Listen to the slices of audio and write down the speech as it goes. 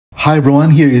Hi everyone,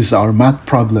 here is our math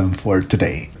problem for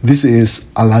today. This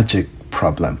is a logic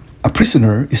problem. A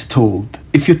prisoner is told,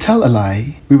 if you tell a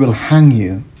lie, we will hang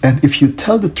you, and if you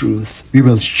tell the truth, we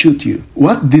will shoot you.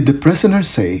 What did the prisoner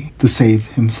say to save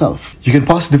himself? You can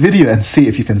pause the video and see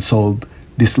if you can solve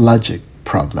this logic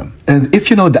problem. And if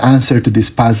you know the answer to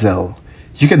this puzzle,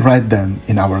 you can write them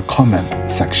in our comment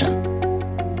section.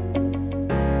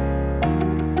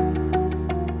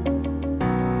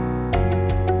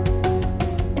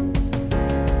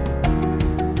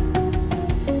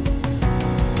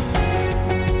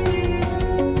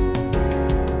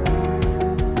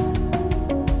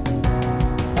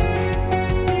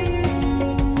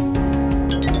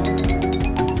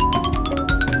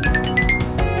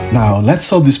 Now, let's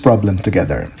solve this problem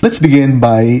together. Let's begin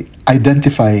by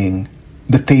identifying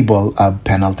the table of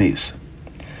penalties.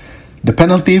 The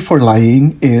penalty for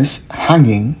lying is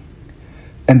hanging,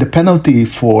 and the penalty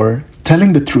for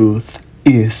telling the truth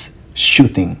is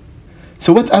shooting.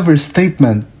 So whatever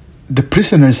statement the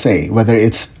prisoner say, whether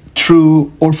it's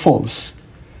true or false,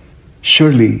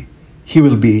 surely he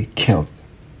will be killed.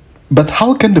 But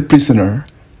how can the prisoner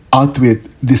outwit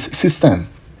this system?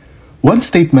 One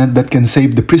statement that can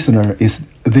save the prisoner is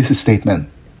this statement.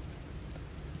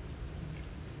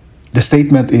 The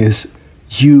statement is,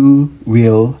 "You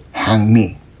will hang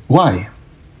me." Why?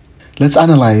 Let's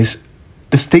analyze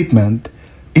the statement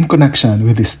in connection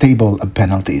with this table of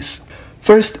penalties.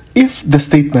 First, if the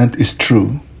statement is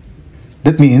true,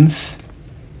 that means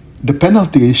the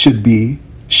penalty should be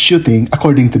shooting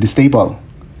according to this table.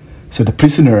 So the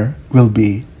prisoner will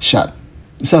be shot.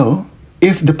 So,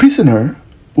 if the prisoner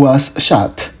was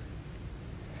shot,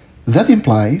 that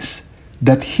implies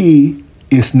that he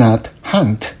is not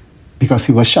hanged because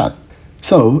he was shot.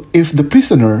 So, if the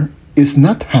prisoner is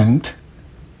not hanged,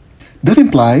 that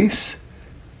implies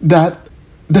that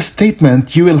the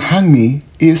statement, "you will hang me,"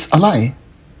 is a lie.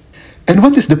 And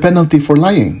what is the penalty for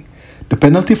lying? The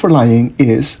penalty for lying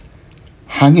is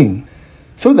hanging.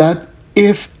 So that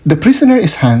if the prisoner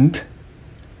is hanged,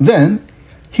 then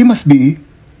he must be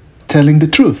telling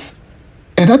the truth.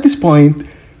 And at this point,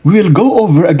 we will go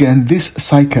over again this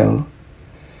cycle,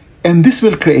 and this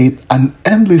will create an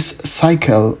endless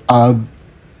cycle of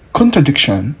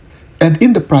contradiction, and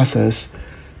in the process,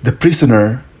 the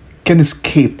prisoner can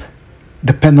escape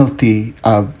the penalty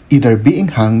of either being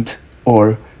hanged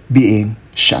or being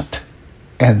shot.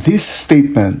 And this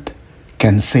statement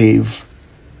can save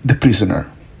the prisoner.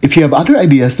 If you have other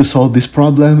ideas to solve this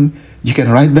problem, you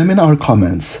can write them in our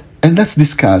comments. And let's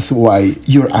discuss why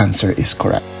your answer is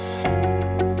correct.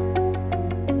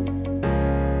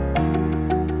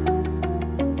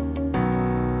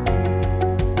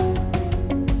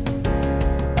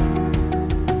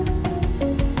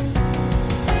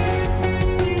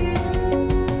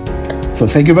 So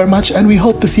thank you very much, and we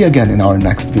hope to see you again in our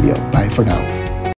next video. Bye for now.